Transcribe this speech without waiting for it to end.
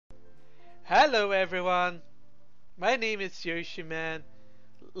Hello everyone, my name is Yoshi Man.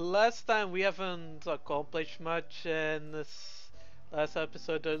 Last time we haven't accomplished much in this last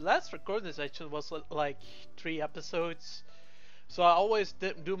episode. The last recording session was like 3 episodes. So I always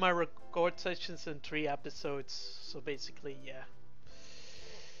do my record sessions in 3 episodes. So basically, yeah.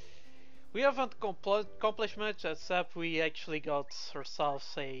 We haven't accomplished much except we actually got ourselves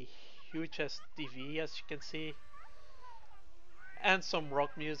a huge TV, as you can see, and some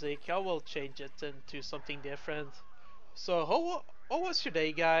rock music. I will change it into something different. So how was your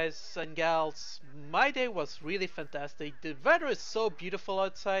day, guys and gals? My day was really fantastic. The weather is so beautiful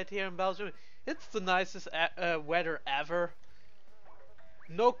outside here in Belgium. It's the nicest weather ever.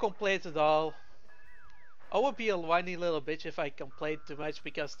 No complaints at all. I would be a whiny little bitch if I complained too much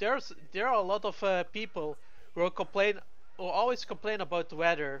because there are a lot of people who always complain about the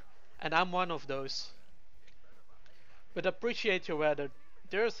weather, and I'm one of those. But appreciate your weather.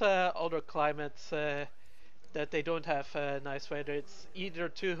 There's other climates that they don't have nice weather. It's either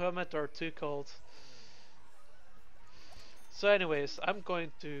too humid or too cold. So anyways, I'm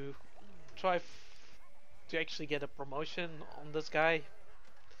going to try to actually get a promotion on this guy.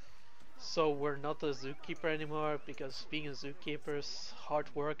 So we're not a zookeeper anymore, because being a zookeeper is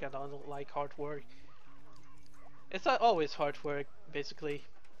hard work and I don't like hard work. It's not always hard work, basically.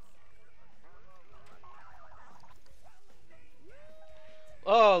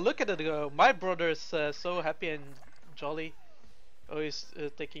 Oh, look at it go. My brother is so happy and jolly. Oh, he's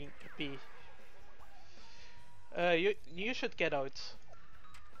taking a pee. You should get out.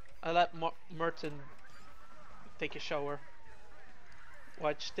 I let Murtin take a shower.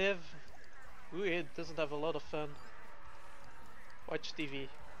 Watch Div. Ooh, he doesn't have a lot of fun. Watch TV.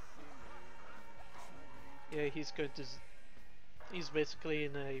 Yeah, he's going to. He's basically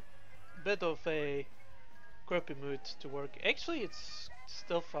in a bit of a grumpy mood to work. Actually, it's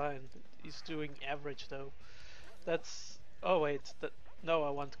still fine. He's doing average though. That's. Oh wait, no. I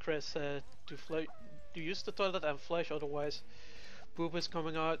want Chris to use the toilet and flush. Otherwise, poop is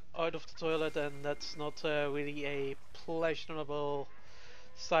coming out of the toilet, and that's not really a pleasurable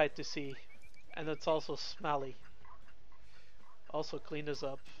sight to see. And it's also smelly. Also, clean this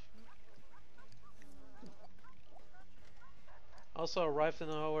up. Also arrived in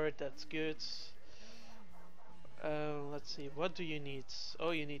an hour. That's good. Let's see. What do you need?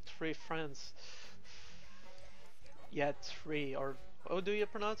 Oh, you need 3 friends. Yeah, 3 or how do you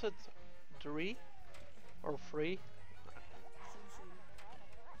pronounce it? 3 or 3?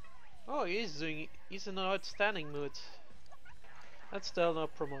 Oh, he's in an outstanding mood. That's still no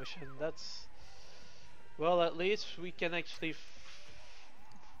promotion. That's, well, at least we can actually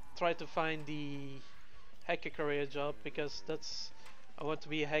try to find the hacker career job, because I want to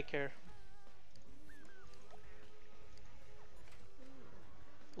be a hacker.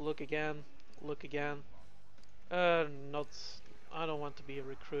 Look again, look again. Not. I don't want to be a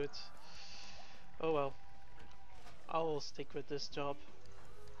recruit. Oh well. I will stick with this job.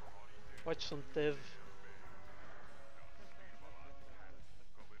 Watch some Div.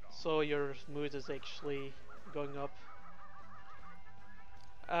 So your mood is actually going up.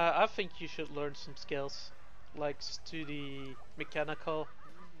 I think you should learn some skills, like study mechanical.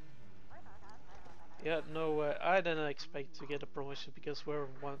 Yeah, no, I didn't expect to get a promotion because we're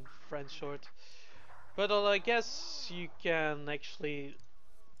 1 friend short. But I guess you can actually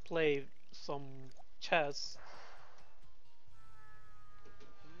play some chess.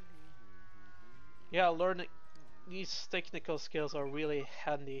 Yeah, learning these technical skills are really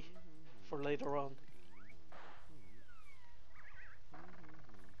handy for later on.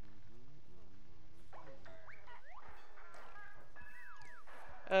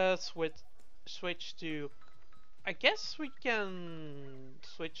 Switch to. I guess we can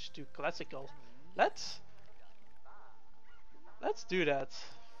switch to classical. Let's do that.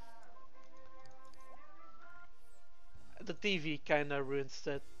 The TV kinda ruins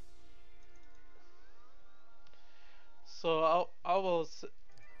it. So I will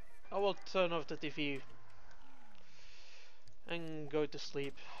turn off the TV and go to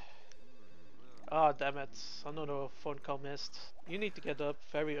sleep. Ah, damn it! Another phone call missed. You need to get up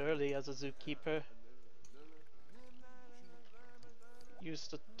very early as a zookeeper. Use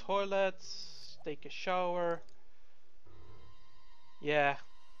the toilets, take a shower. Yeah,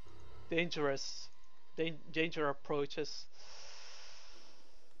 dangerous. Danger approaches.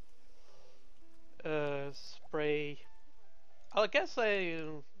 Spray. I guess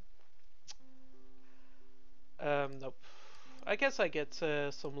nope. I guess I get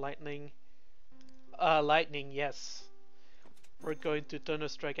some lightning. Lightning, yes. We're going to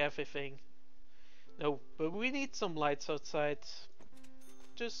Thunderstrike everything. No, but we need some lights outside.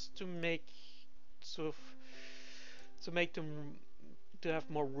 just to make sort of to make them to have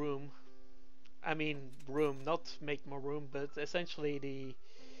more room. I mean room, not make more room, but essentially the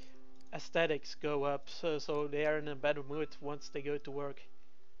aesthetics go up, so they are in a better mood once they go to work.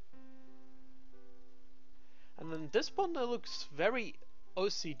 And then this pond looks very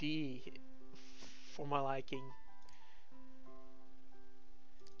OCD for my liking.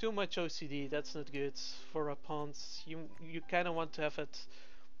 Too much OCD, that's not good for a pond. You kind of want to have it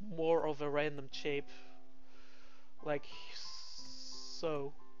more of a random shape, like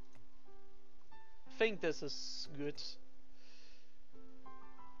so. I think this is good.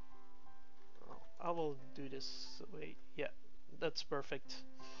 I will do this way. Yeah, that's perfect.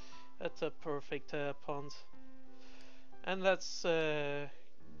 That's a perfect pond. And let's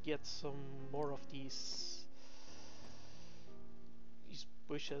get some more of these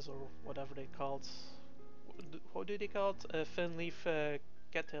bushes or whatever they called. How do they call it? Fin leaf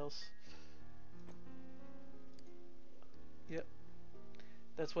cattails. Yep,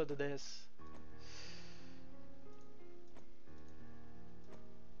 that's what it is.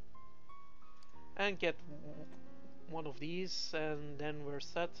 And get one of these, and then we're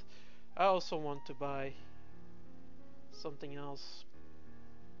set. I also want to buy something else.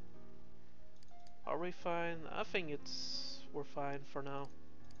 Are we fine? I think we're fine for now.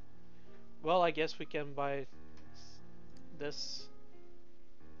 Well, I guess we can buy this.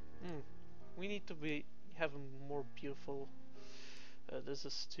 We need to have a more beautiful. This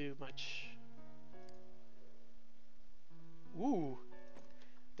is too much. Ooh,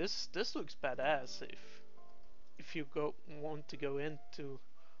 this looks badass. If you want to go into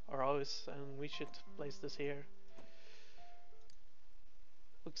our house, and we should place this here.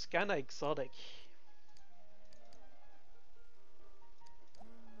 Looks kinda exotic.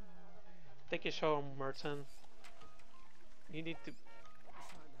 Take a shower, Murtin. You need to.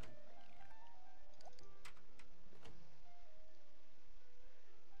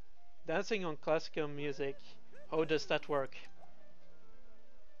 Dancing on classical music. How does that work?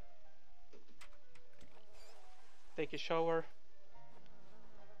 Take a shower.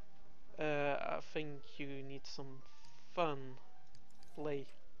 I think you need some fun. Play.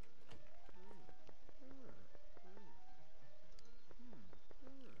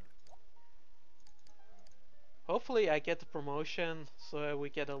 Hopefully I get the promotion so we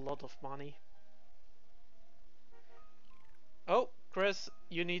get a lot of money. Oh, Chris,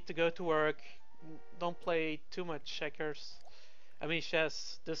 you need to go to work. Don't play too much checkers. I mean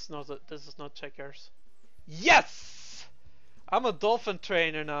chess. This is not checkers. Yes! I'm a dolphin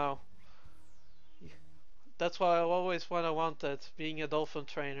trainer now. That's what I always wanted, being a dolphin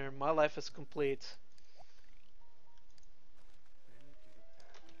trainer. My life is complete.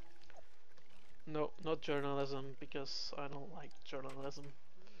 No, not journalism, because I don't like journalism.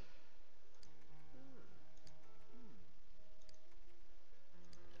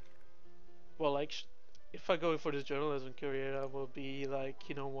 Well, like, if I go for the journalism career, I will be like,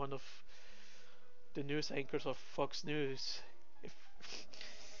 one of the news anchors of Fox News. If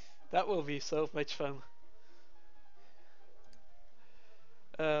that will be so much fun.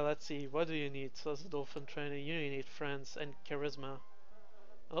 Let's see, what do you need as a dolphin trainer? You need friends and charisma.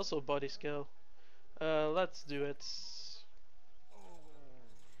 Also body skill. Let's do it.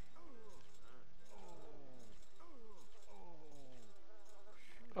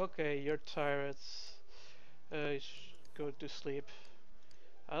 Okay, you're tired. Go to sleep.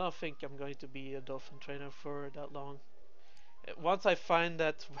 I don't think I'm going to be a dolphin trainer for that long. Once I find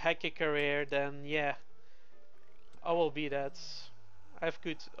that hacky career, then yeah, I will be that. I have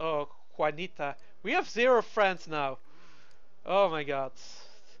good. Oh, Juanita. We have 0 friends now. Oh my god.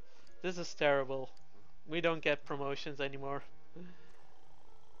 This is terrible. We don't get promotions anymore.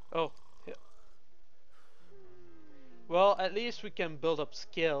 Oh. Yeah. Well, at least we can build up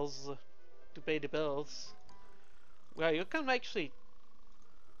skills to pay the bills. Well, you can actually.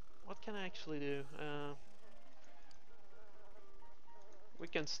 What can I actually do? We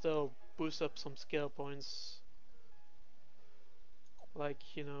can still boost up some skill points. Like,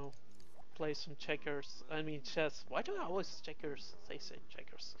 play some checkers. I mean chess. Why do I always checkers? Say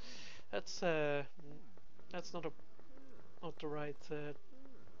checkers. That's not the right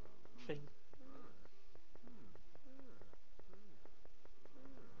thing.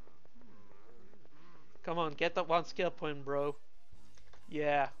 Come on, get that 1 skill point, bro.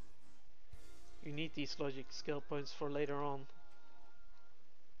 Yeah. You need these logic skill points for later on.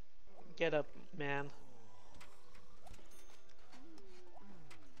 Get up, man.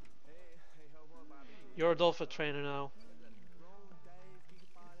 You're a dolphin trainer now.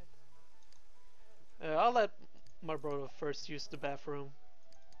 I'll let my brother first use the bathroom.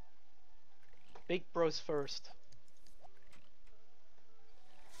 Big bros first.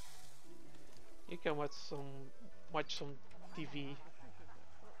 You can watch some TV.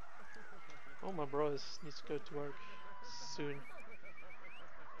 Oh, my bros needs to go to work soon.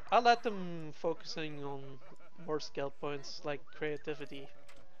 I'll let them focusing on more skill points like creativity.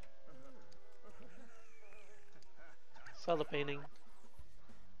 Cellar painting.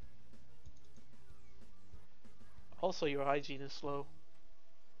 Also, your hygiene is low.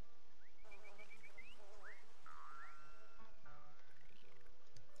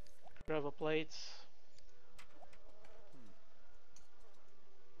 Grab a plate.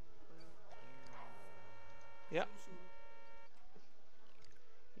 Yeah.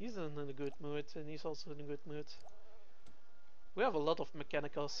 He's in a good mood, and he's also in a good mood. We have a lot of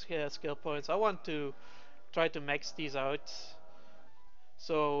mechanical skill points. I want to try to max these out,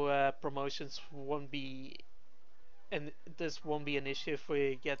 so promotions won't be, and this won't be an issue if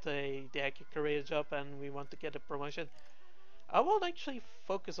we get the hacker career job and we want to get a promotion. I will actually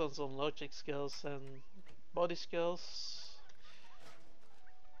focus on some logic skills and body skills.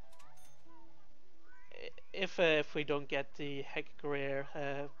 If we don't get the hacker career,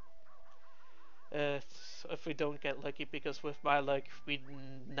 uh, if we don't get lucky, because with my luck we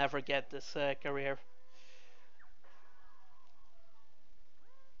never get this career.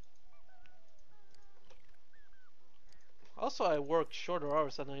 Also, I work shorter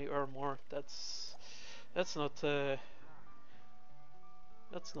hours and I earn more. That's not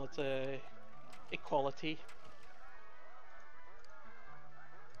that's not equality.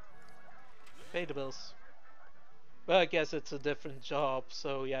 Pay the bills. Well, I guess it's a different job.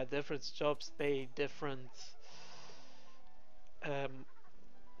 So yeah, different jobs pay um,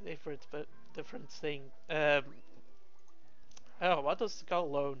 different but different thing. Oh, what does it call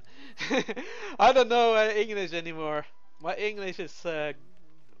loan? I don't know English anymore. My English is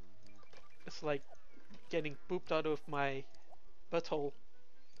it's like getting pooped out of my butthole.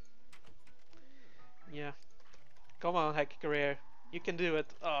 Yeah. Come on, hack career. You can do it.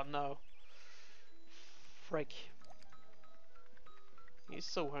 Oh no. Frick. He's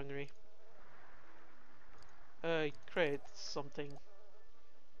so hungry. Create something.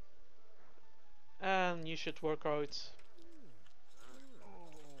 And you should work out.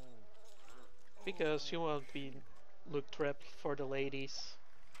 Because you won't be look trapped for the ladies.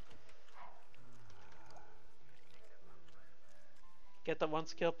 Get that one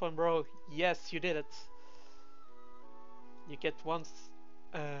skill point, bro. Yes, you did it. You get one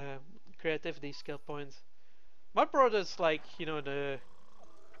uh, creativity skill point. My brother's like, you know,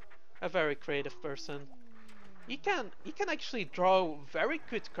 a very creative person. He can actually draw very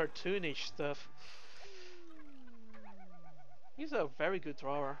good cartoonish stuff. He's a very good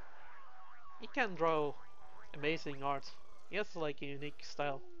drawer. He can draw amazing art. He has like a unique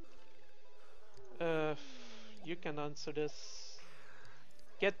style. Uh, you can answer this.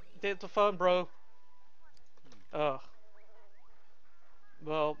 Get the phone, bro. Oh,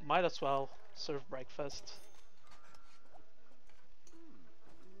 well, might as well serve breakfast.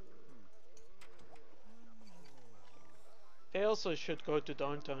 They also should go to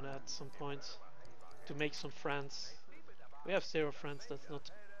downtown at some point to make some friends. We have 0 friends. That's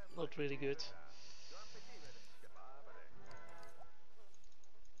not really good.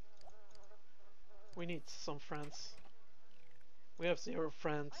 We need some friends. We have 0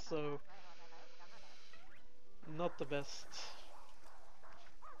 friends, so not the best.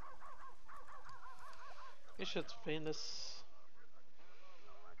 We should paint this.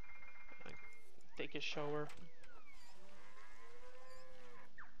 Take a shower.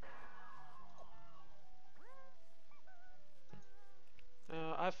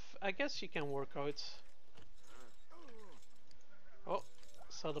 I guess you can work out. Oh,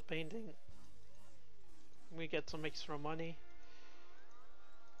 sell the painting. We get some extra money.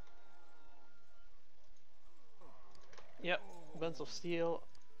 Yep, buns of steel.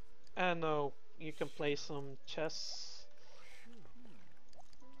 And you can play some chess.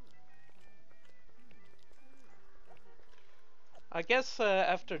 I guess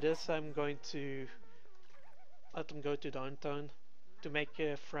after this I'm going to let them go to downtown to make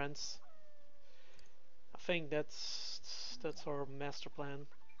friends. I think that's our master plan.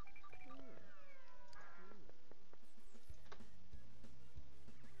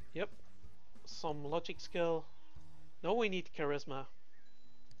 Yep, some logic skill. No, we need charisma.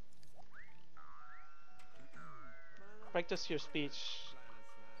 Practice your speech.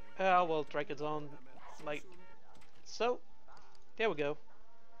 I will drag it on like so. There we go.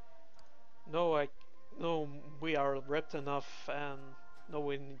 No, no, we are ripped enough, and no,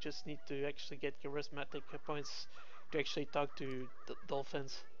 we just need to actually get charismatic points to actually talk to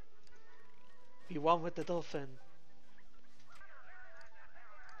dolphins. Be one with the dolphin.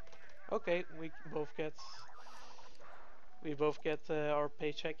 Okay, we both get our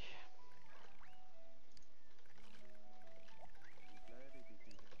paycheck.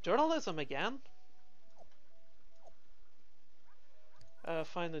 Journalism again?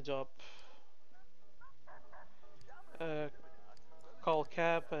 Find a job. Uh, call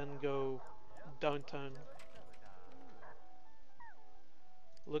cab and go downtown.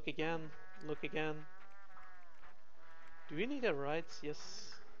 Look again. Look again. Do we need a ride?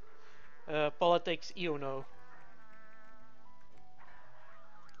 Yes. Politics, you know.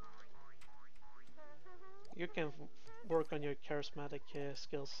 You can work on your charismatic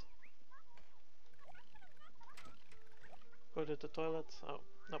skills. Go to the toilet. Oh,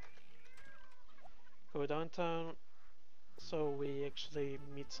 nope. Go downtown. So we actually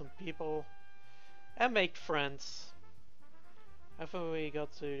meet some people and make friends. Haven't we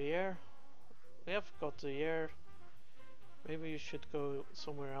got to the air? We have got to the air. Maybe you should go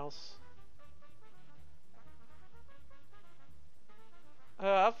somewhere else.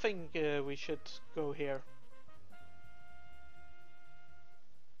 I think we should go here.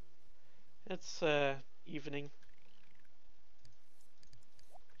 It's evening.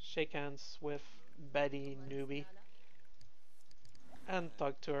 Shake hands with Betty Newbie and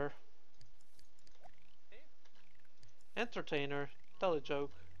talk to her. Entertain her. Tell a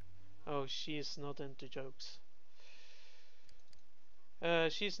joke. Oh, she's not into jokes.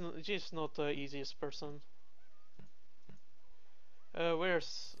 She's not the easiest person.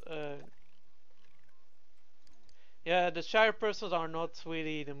 Where's yeah, the shy persons are not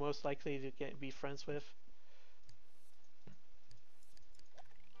really the most likely to be friends with.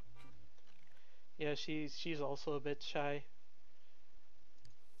 Yeah, she's also a bit shy.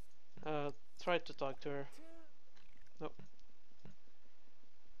 Try to talk to her. Nope.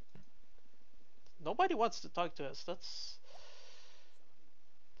 Nobody wants to talk to us.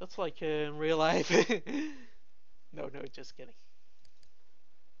 That's like in real life. No, just kidding.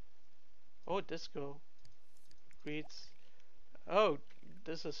 Oh, disco. Greets. Oh,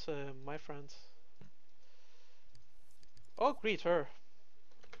 this is my friend. Oh, greet her.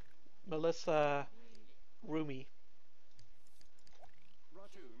 Melissa Rumi.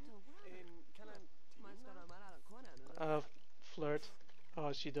 Uh, flirt.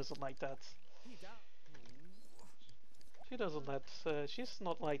 Oh, she doesn't like that. She doesn't let. She's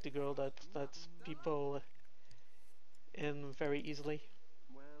not like the girl that lets people in very easily.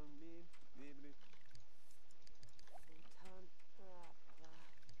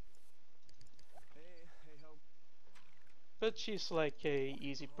 But she's like a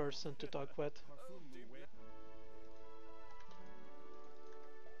easy person to talk with.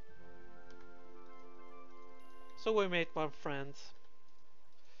 So we made one friend.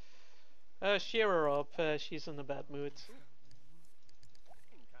 Cheer her up, she's in a bad mood.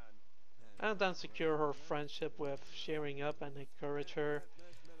 And then secure her friendship with cheering up and encourage her.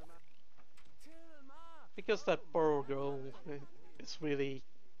 Because that poor girl is really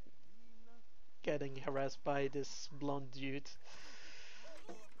getting harassed by this blonde dude.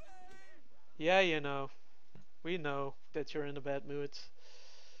 Yeah, you know. We know that you're in a bad mood.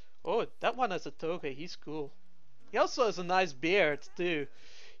 Oh, that one has a toga, he's cool. He also has a nice beard, too.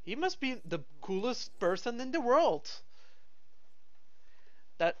 He must be the coolest person in the world.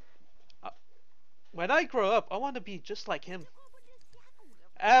 That when I grow up, I want to be just like him.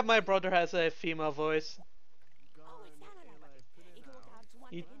 And my brother has a female voice.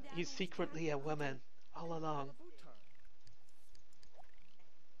 He's secretly a woman all along.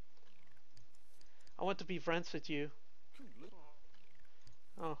 I want to be friends with you.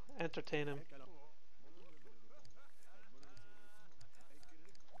 Oh, entertain him.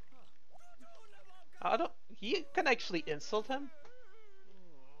 I don't. You can actually insult him.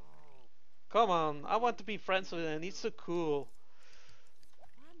 Come on, I want to be friends with him. He's so cool.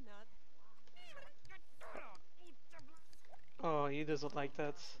 Oh, he doesn't like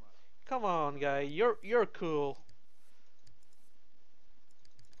that. Come on, guy. You're cool.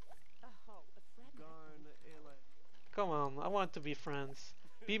 Come on, I want to be friends.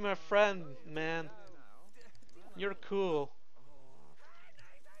 Be my friend, man. You're cool.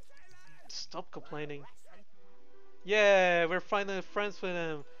 Stop complaining. Yeah, we're finally friends with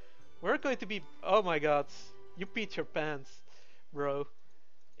him. We're going to be. Oh my god. You peed your pants, bro.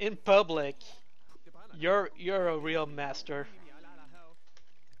 In public. You're a real master.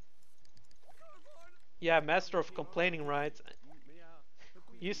 Yeah, master of complaining, right?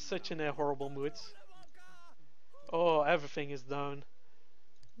 He's such in a horrible mood. Oh, everything is done.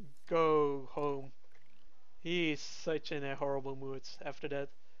 Go home. He's such in a horrible mood after that.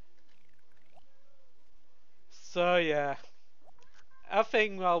 So yeah, I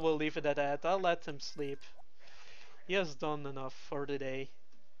think I will leave it at that. I'll let him sleep. He has done enough for the day.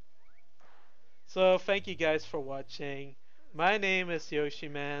 So thank you guys for watching. My name is Yoshi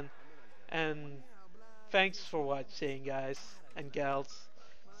Man, and thanks for watching, guys and gals.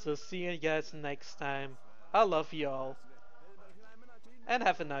 So see you guys next time. I love you all, and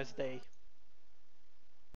have a nice day.